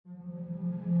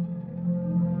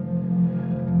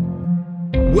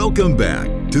Welcome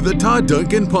back to the Todd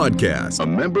Duncan Podcast, a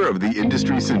member of the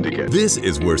Industry Syndicate. This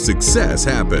is where success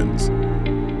happens.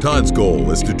 Todd's goal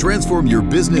is to transform your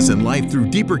business and life through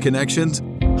deeper connections,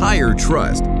 higher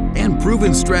trust, and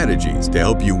proven strategies to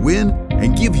help you win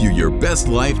and give you your best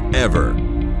life ever.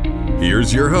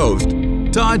 Here's your host,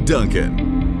 Todd Duncan.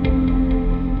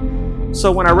 So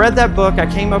when I read that book,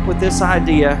 I came up with this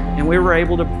idea, and we were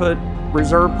able to put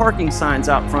reserved parking signs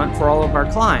out front for all of our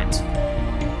clients.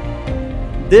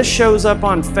 This shows up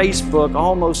on Facebook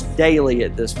almost daily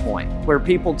at this point, where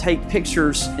people take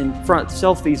pictures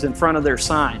selfies in front of their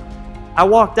sign. I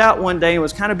walked out one day and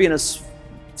was kind of being a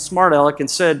smart aleck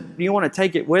and said, "Do you want to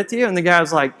take it with you?" And the guy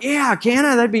was like, "Yeah, can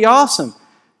I? That'd be awesome."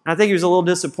 And I think he was a little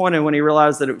disappointed when he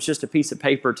realized that it was just a piece of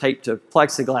paper taped to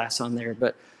plexiglass on there.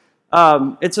 But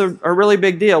it's a really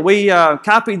big deal. We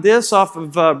copied this off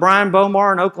of Brian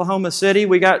Bomar in Oklahoma City.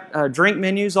 We got drink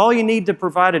menus. All you need to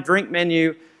provide a drink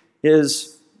menu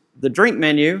is the drink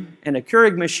menu and a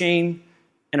Keurig machine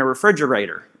and a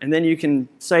refrigerator. And then you can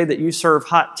say that you serve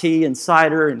hot tea and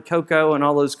cider and cocoa and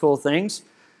all those cool things.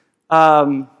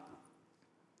 Click.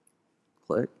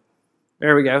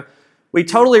 There we go. We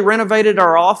totally renovated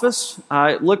our office.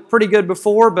 It looked pretty good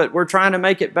before, but we're trying to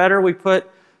make it better. We put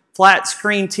flat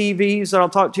screen TVs that I'll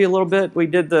talk to you a little bit. We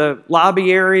did the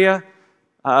lobby area.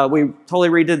 We totally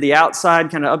redid the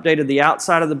outside, kind of updated the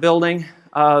outside of the building.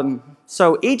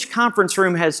 So each conference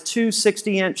room has two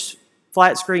 60-inch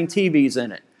flat screen TVs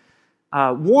in it.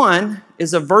 One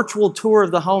is a virtual tour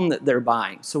of the home that they're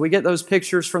buying. So we get those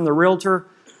pictures from the realtor.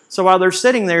 So while they're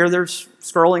sitting there, they're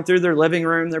scrolling through their living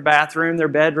room, their bathroom, their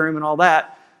bedroom, and all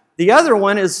that. The other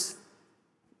one is,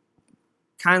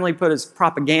 kindly put, as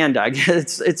propaganda. I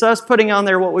guess it's us putting on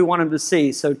there what we want them to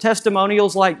see. So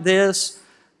testimonials like this,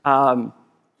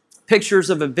 pictures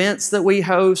of events that we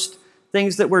host,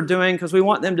 things that we're doing, because we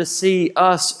want them to see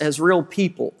us as real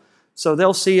people. So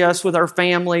they'll see us with our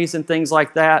families and things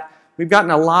like that. We've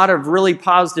gotten a lot of really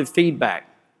positive feedback.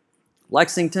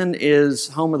 Lexington is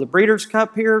home of the Breeders'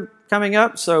 Cup here coming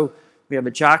up, so we have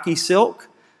a jockey silk.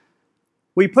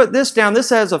 We put this down. This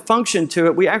has a function to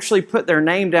it. We actually put their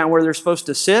name down where they're supposed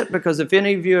to sit, because if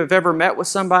any of you have ever met with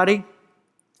somebody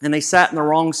and they sat in the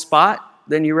wrong spot,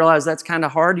 then you realize that's kind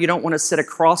of hard. You don't want to sit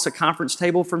across a conference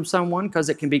table from someone because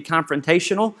it can be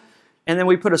confrontational. And then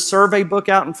we put a survey book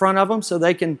out in front of them so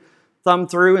they can thumb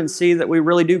through and see that we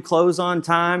really do close on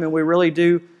time and we really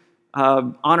do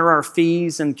honor our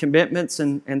fees and commitments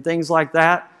and things like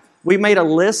that. We made a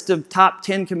list of top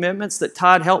 10 commitments that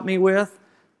Todd helped me with.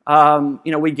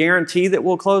 We guarantee that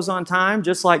we'll close on time,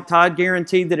 just like Todd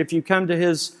guaranteed that if you come to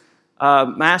his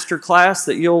master class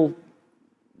that you'll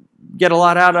get a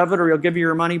lot out of it or he'll give you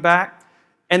your money back.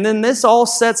 And then this all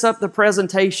sets up the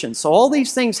presentation. So all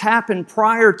these things happen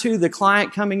prior to the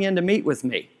client coming in to meet with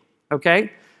me,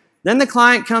 okay? Then the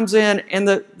client comes in and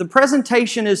the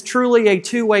presentation is truly a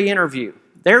two-way interview.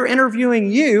 They're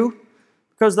interviewing you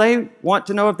because they want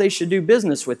to know if they should do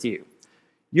business with you.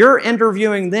 You're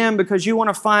interviewing them because you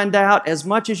want to find out as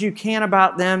much as you can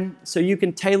about them so you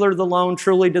can tailor the loan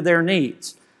truly to their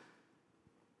needs.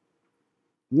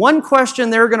 One question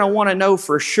they're going to want to know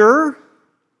for sure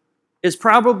is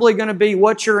probably going to be,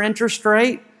 what's your interest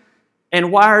rate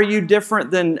and why are you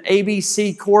different than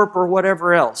ABC Corp or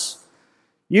whatever else?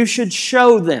 You should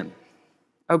show them,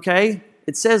 okay?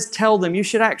 It says tell them. You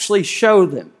should actually show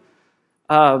them.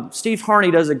 Steve Harney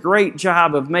does a great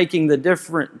job of making the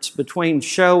difference between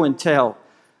show and tell.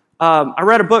 I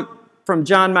read a book from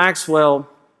John Maxwell,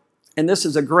 and this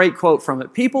is a great quote from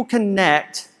it. People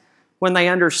connect when they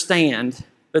understand,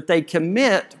 but they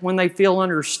commit when they feel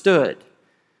understood.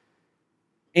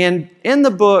 And in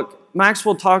the book,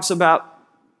 Maxwell talks about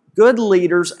good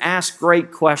leaders ask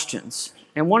great questions.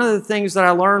 And one of the things that I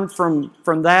learned from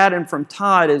that and from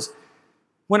Todd is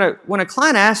when a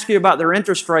client asks you about their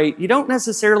interest rate, you don't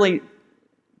necessarily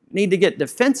need to get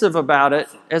defensive about it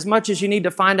as much as you need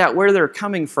to find out where they're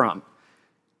coming from.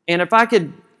 And if I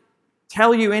could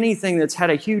tell you anything that's had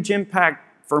a huge impact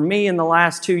for me in the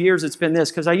last 2 years, it's been this,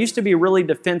 because I used to be really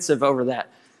defensive over that.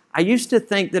 I used to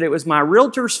think that it was my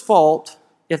realtor's fault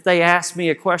if they asked me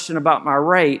a question about my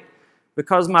rate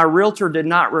because my realtor did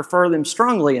not refer them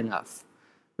strongly enough.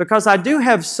 Because I do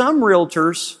have some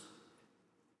realtors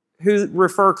who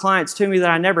refer clients to me that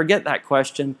I never get that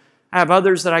question. I have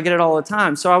others that I get it all the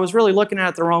time. So I was really looking at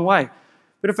it the wrong way.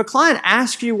 But if a client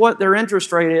asks you what their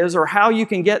interest rate is or how you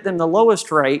can get them the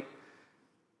lowest rate,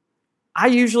 I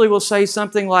usually will say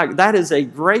something like, that is a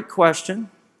great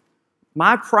question.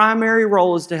 My primary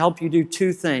role is to help you do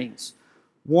two things.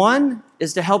 One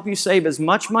is to help you save as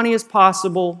much money as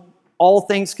possible, all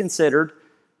things considered.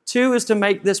 2 is to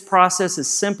make this process as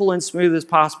simple and smooth as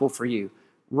possible for you.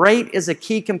 Rate is a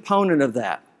key component of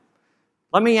that.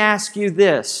 Let me ask you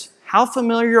this. How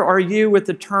familiar are you with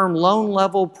the term loan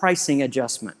level pricing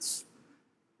adjustments?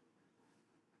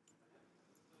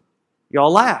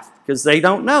 Y'all laugh because they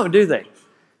don't know, do they?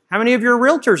 How many of your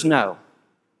realtors know?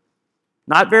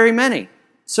 Not very many.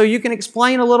 So you can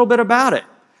explain a little bit about it.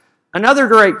 Another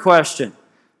great question.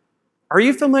 Are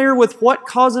you familiar with what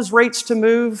causes rates to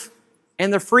move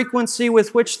and the frequency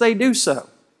with which they do so?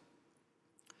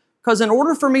 Because in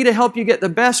order for me to help you get the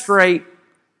best rate,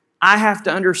 I have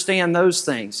to understand those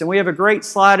things. And we have a great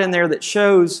slide in there that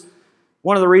shows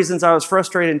one of the reasons I was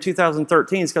frustrated in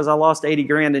 2013 is because I lost 80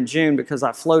 grand in June because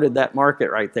I floated that market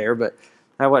right there. But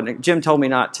that wasn't, Jim told me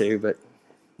not to, but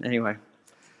anyway.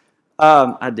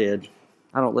 I did.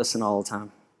 I don't listen all the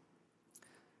time.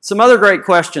 Some other great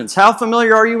questions. How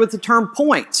familiar are you with the term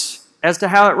points as to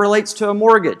how it relates to a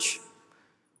mortgage?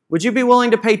 Would you be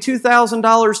willing to pay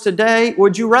 $2,000 today?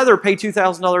 Would you rather pay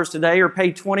 $2,000 today or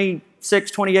pay $26,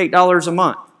 $28 a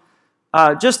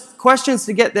month? Just questions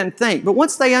to get them think. But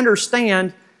once they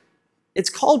understand, it's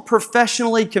called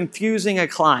professionally confusing a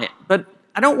client. But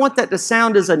I don't want that to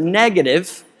sound as a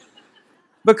negative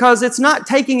because it's not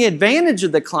taking advantage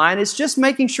of the client. It's just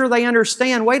making sure they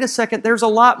understand, wait a second, there's a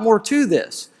lot more to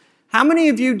this. How many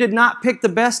of you did not pick the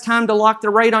best time to lock the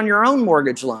rate on your own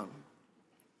mortgage loan?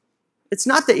 It's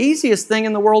not the easiest thing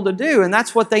in the world to do, and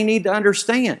that's what they need to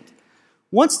understand.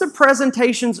 Once the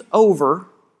presentation's over,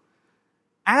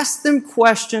 ask them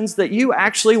questions that you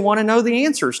actually want to know the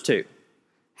answers to.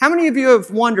 How many of you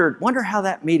have wonder how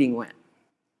that meeting went?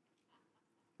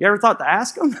 You ever thought to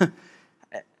ask them?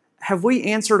 Have we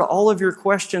answered all of your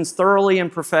questions thoroughly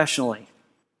and professionally?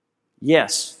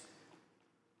 Yes.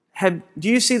 Do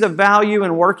you see the value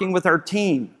in working with our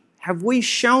team? Have we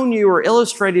shown you or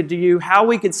illustrated to you how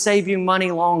we could save you money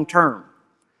long term?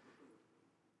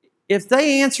 If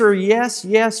they answer yes,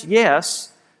 yes,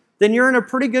 yes, then you're in a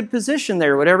pretty good position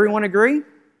there. Would everyone agree?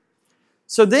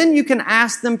 So then you can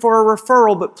ask them for a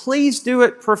referral, but please do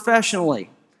it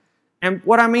professionally. And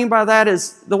what I mean by that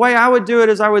is, the way I would do it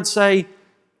is I would say,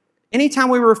 anytime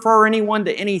we refer anyone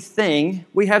to anything,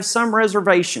 we have some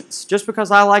reservations. Just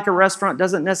because I like a restaurant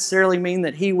doesn't necessarily mean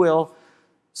that he will.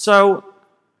 So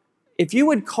if you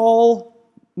would call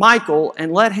Michael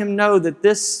and let him know that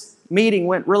this meeting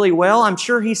went really well, I'm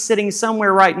sure he's sitting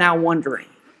somewhere right now wondering.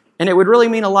 And it would really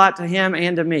mean a lot to him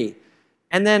and to me.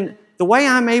 And then the way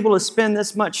I'm able to spend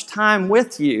this much time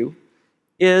with you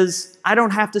is I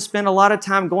don't have to spend a lot of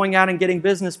time going out and getting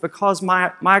business because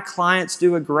my clients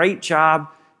do a great job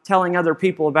telling other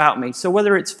people about me. So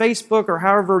whether it's Facebook or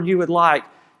however you would like,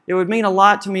 it would mean a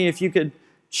lot to me if you could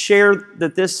share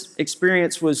that this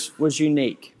experience was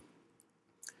unique.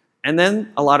 And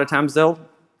then a lot of times they'll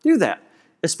do that,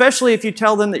 especially if you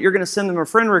tell them that you're going to send them a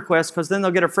friend request, because then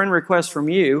they'll get a friend request from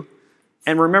you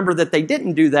and remember that they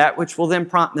didn't do that, which will then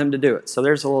prompt them to do it. So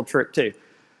there's a little trick too.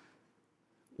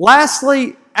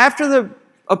 Lastly, after the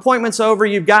appointment's over,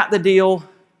 you've got the deal.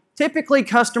 Typically,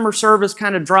 customer service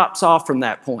kind of drops off from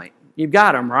that point. You've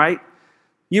got them, right?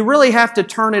 You really have to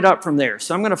turn it up from there.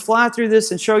 So I'm going to fly through this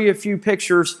and show you a few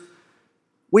pictures.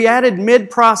 We added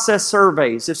mid-process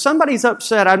surveys. If somebody's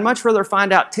upset, I'd much rather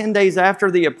find out 10 days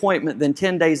after the appointment than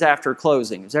 10 days after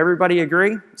closing. Does everybody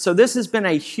agree? So this has been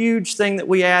a huge thing that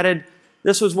we added.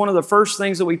 This was one of the first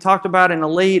things that we talked about in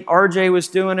Elite. RJ was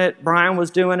doing it. Brian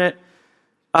was doing it.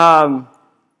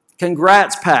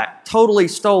 Congrats Pack. Totally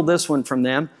stole this one from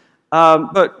them.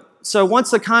 So once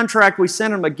the contract, we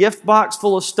sent them a gift box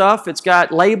full of stuff. It's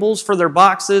got labels for their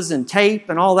boxes and tape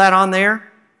and all that on there.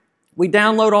 We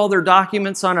download all their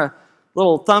documents on a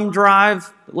little thumb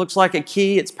drive. It looks like a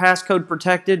key. It's passcode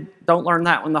protected. Don't learn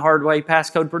that one the hard way.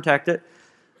 Passcode protected.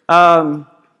 After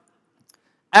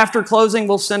closing,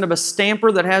 we'll send them a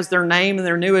stamper that has their name and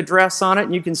their new address on it.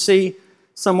 And you can see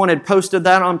someone had posted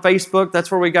that on Facebook. That's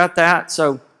where we got that.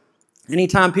 So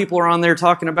anytime people are on there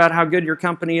talking about how good your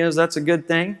company is, that's a good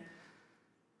thing.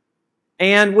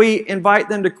 And we invite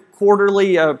them to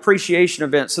quarterly appreciation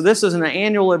events. So this is an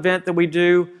annual event that we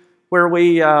do where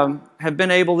we have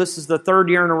been able, this is the third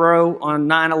year in a row on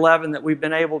 9/11 that we've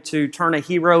been able to turn a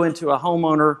hero into a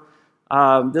homeowner.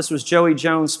 This was Joey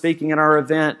Jones speaking at our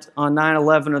event on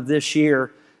 9/11 of this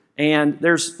year. And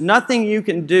there's nothing you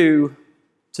can do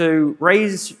to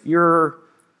raise your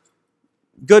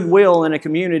goodwill in a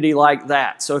community like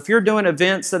that. So if you're doing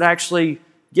events that actually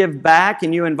give back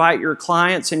and you invite your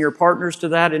clients and your partners to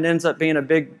that, it ends up being a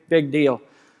big deal.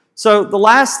 So the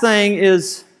last thing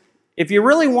is, if you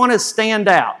really want to stand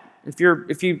out, if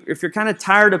you're kind of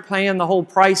tired of playing the whole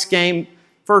price game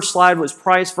first slide was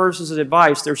price versus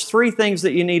advice. There's 3 things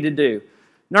that you need to do.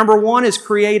 Number 1 is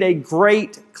create a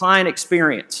great client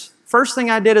experience. First thing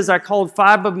I did is I called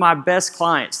 5 of my best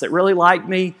clients that really liked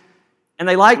me, and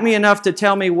they liked me enough to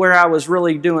tell me where I was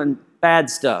really doing bad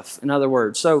stuff, in other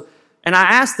words. And I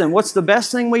asked them, what's the best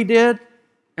thing we did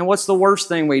and what's the worst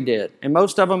thing we did? And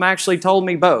most of them actually told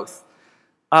me both.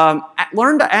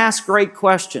 Learn to ask great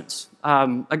questions.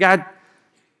 A guy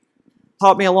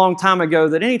taught me a long time ago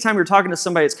that anytime you're talking to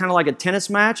somebody, it's kind of like a tennis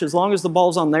match. As long as the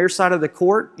ball's on their side of the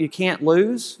court, you can't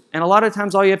lose. And a lot of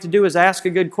times all you have to do is ask a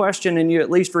good question and you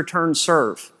at least return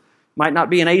serve. Might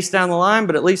not be an ace down the line,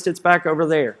 but at least it's back over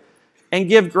there. And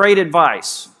give great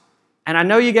advice. And I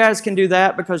know you guys can do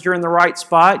that because you're in the right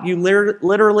spot. You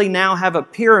literally now have a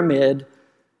pyramid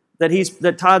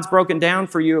that Todd's broken down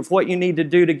for you of what you need to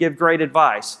do to give great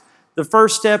advice. The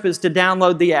first step is to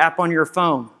download the app on your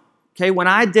phone. Okay, when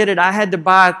I did it, I had to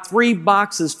buy 3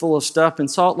 boxes full of stuff in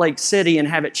Salt Lake City and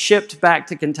have it shipped back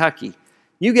to Kentucky.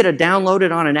 You get to download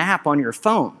it on an app on your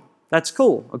phone. That's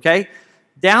cool, okay?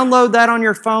 Download that on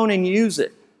your phone and use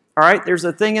it. All right, there's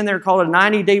a thing in there called a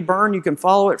 90-day burn. You can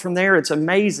follow it from there. It's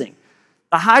amazing.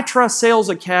 The High Trust Sales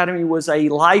Academy was a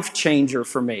life changer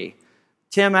for me.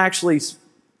 Tim actually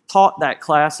taught that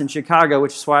class in Chicago,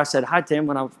 which is why I said hi, Tim,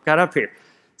 when I got up here.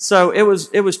 So it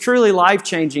was truly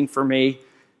life-changing for me.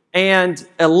 And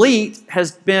Elite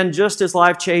has been just as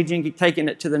life-changing, taking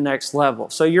it to the next level.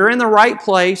 So you're in the right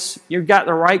place, you've got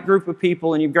the right group of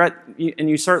people, and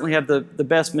you certainly have the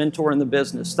best mentor in the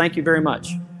business. Thank you very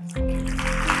much.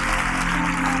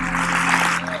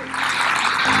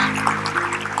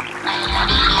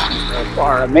 You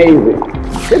are amazing.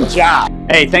 Good job.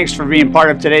 Hey, thanks for being part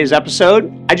of today's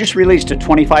episode. I just released a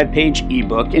 25-page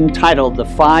ebook entitled The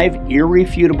 5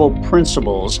 Irrefutable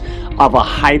Principles of a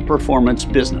High-Performance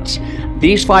Business.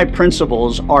 These 5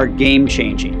 principles are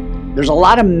game-changing. There's a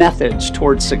lot of methods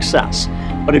towards success,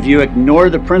 but if you ignore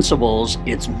the principles,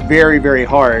 it's very, very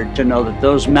hard to know that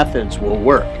those methods will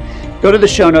work. Go to the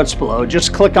show notes below,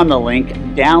 just click on the link,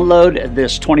 download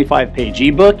this 25-page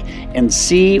ebook, and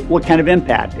see what kind of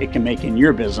impact it can make in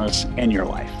your business and your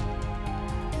life.